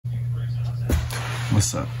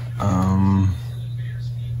What's up?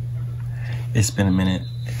 It's been a minute.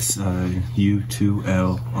 It's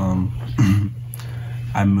U2L.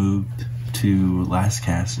 I moved to Las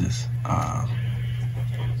Casas.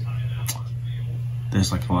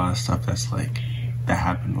 There's like a lot of stuff that's like that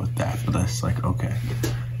happened with that, but that's like okay.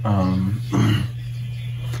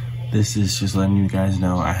 This is just letting you guys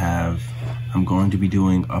know I'm going to be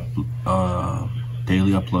doing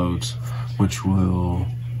daily uploads, which will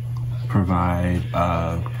provide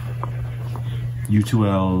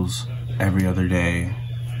U2Ls every other day,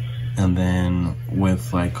 and then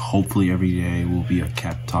with like hopefully every day will be a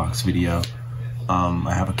Cap Talks video.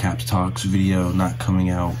 I have a Cap Talks video not coming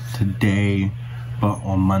out today, but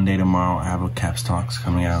on Monday tomorrow I have a Cap Talks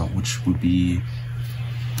coming out, which would be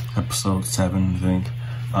episode 7, I think.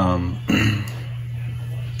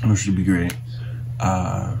 Which would be great.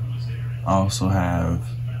 I also have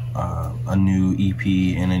a new EP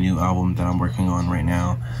and a new album that I'm working on right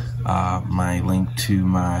now. My link to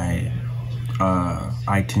my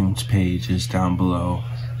iTunes page is down below.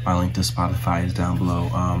 My link to Spotify is down below.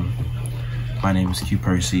 My name is Q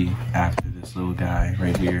Percy, after this little guy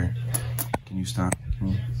right here. Can you stop?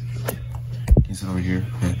 Can you sit over here?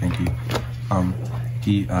 Okay, thank you.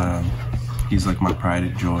 He's like my pride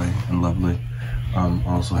and joy and lovely. I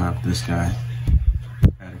also have this guy,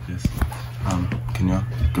 Atticus. Can y'all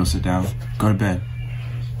go sit down? Go to bed.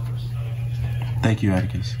 Thank you,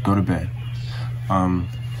 Atticus. Go to bed.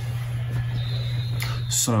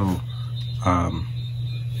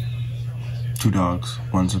 Two dogs.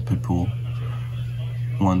 One's a pit bull.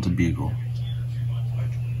 One's a beagle.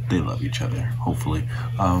 They love each other, hopefully.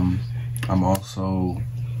 I'm also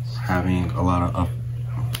having a lot of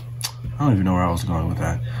I don't even know where I was going with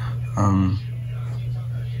that. I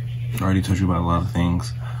already told you about a lot of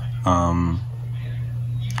things.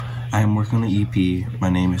 I am working on an EP. My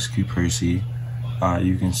name is Q Percy.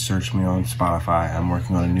 You can search me on Spotify. I'm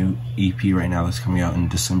working on a new EP right now that's coming out in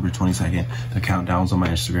December 22nd. The countdown's on my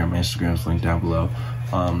Instagram. My Instagram's linked down below.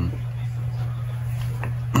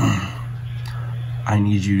 I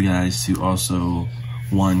need you guys to also,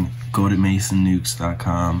 one, go to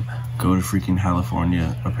masonnukes.com, go to freaking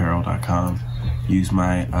californiaapparel.com, use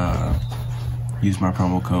my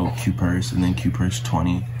promo code QPERS and then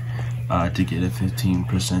QPERS20 to get a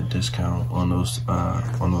 15% discount on those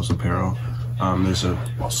apparel. There's a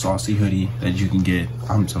saucy hoodie that you can get.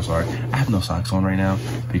 I'm so sorry, I have no socks on right now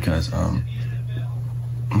because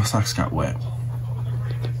my socks got wet.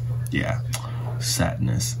 Yeah,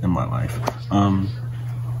 sadness in my life.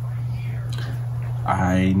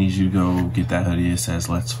 I need you to go get that hoodie. It says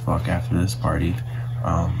 "Let's fuck after this party."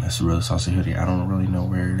 It's a really saucy hoodie. I don't really know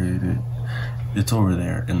where it is. It's over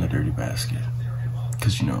there in the dirty basket.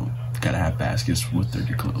 Cause you know, gotta have baskets with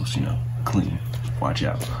dirty clothes. You know, clean. Watch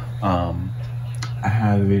out. I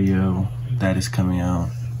have a video that is coming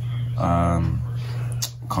out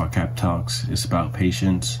called Cap Talks. It's about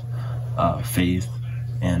patience, faith,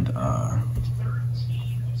 and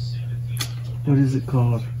what is it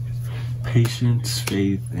called? Patience,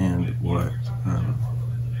 faith, and what?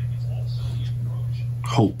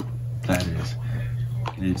 Hope. That is.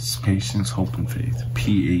 It's patience, hope, and faith.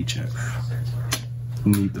 PHF.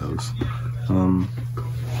 You need those.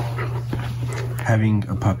 Having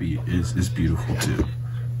a puppy is beautiful too.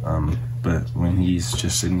 But when he's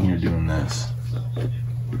just sitting here doing this,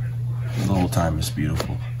 the whole time it's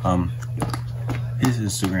beautiful. His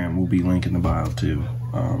Instagram will be linked in the bio too.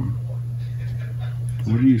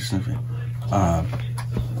 What are you sniffing? I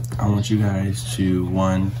want you guys to,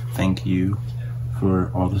 one, thank you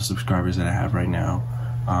for all the subscribers that I have right now.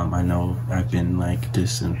 I know I've been like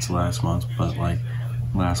distant last month, but like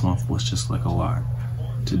last month was just like a lot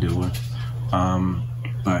to deal with.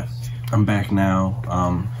 But I'm back now.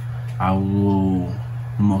 I will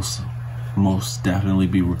most definitely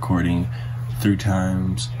be recording 3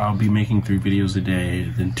 times. I'll be making 3 videos a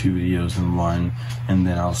day, then 2 videos in one, and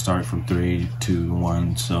then I'll start from 3 to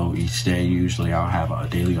 1. So each day, usually I'll have a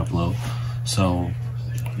daily upload. So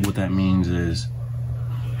what that means is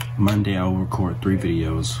Monday I'll record 3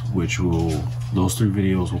 videos, those 3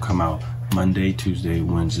 videos will come out Monday, Tuesday,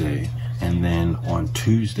 Wednesday, and then on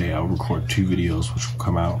Tuesday I'll record 2 videos, which will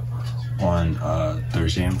come out on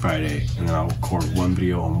Thursday and Friday, and then I'll record 1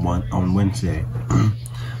 video on Wednesday.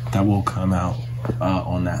 That will come out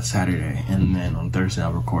on that Saturday, and then on Thursday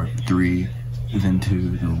I'll record 3, then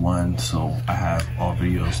 2, then 1. So I have all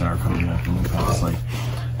videos that are coming up in the past. Like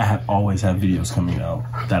always have videos coming out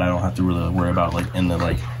that I don't have to really worry about like in the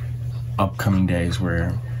like upcoming days,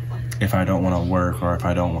 where if I don't want to work or if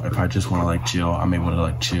I just want to like chill, I'm able to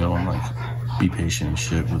like chill and like be patient and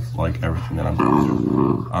shit with like everything that I'm going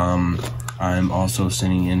through. I'm also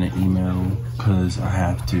sending in an email because I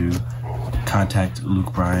have to contact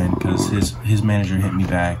Luke Bryan because his manager hit me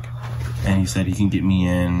back and he said he can get me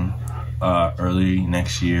in early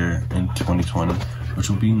next year in 2020, which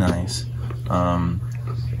will be nice. I'm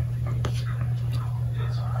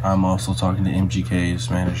also talking to MGK's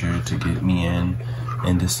manager to get me in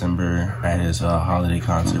December at his holiday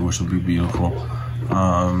concert, which will be beautiful.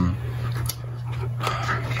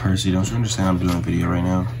 Percy, don't you understand I'm doing a video right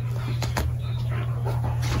now?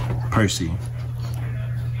 Percy,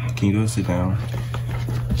 can you go sit down?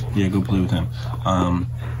 Yeah, go play with him.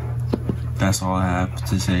 That's all I have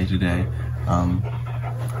to say today.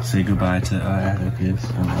 Say goodbye to Atticus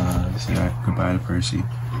and say goodbye to Percy.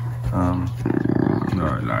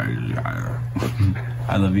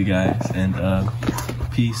 I love you guys and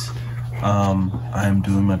peace. I'm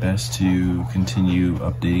doing my best to continue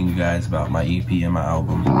updating you guys about my EP and my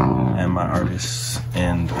album and my artists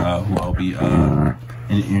and who I'll be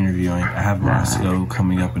interviewing. I have Roscoe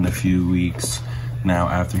coming up in a few weeks now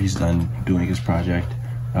after he's done doing his project.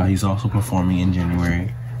 He's also performing in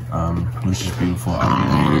January, which is beautiful.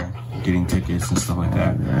 I'll be there getting tickets and stuff like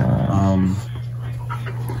that.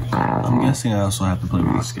 I'm guessing I also have to play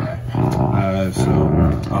with this guy. So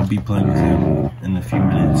I'll be playing with him in a few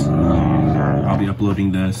minutes. I'll be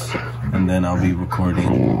uploading this and then I'll be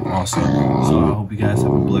recording also. So I hope you guys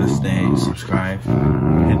have a blessed day. Subscribe,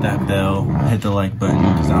 hit that bell, hit the like button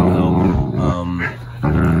because that'll help.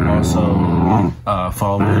 Also,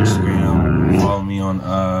 follow me on Instagram, follow me on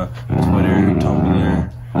Twitter,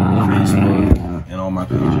 Tumblr, Facebook, and all my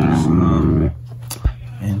pages.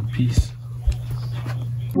 And peace.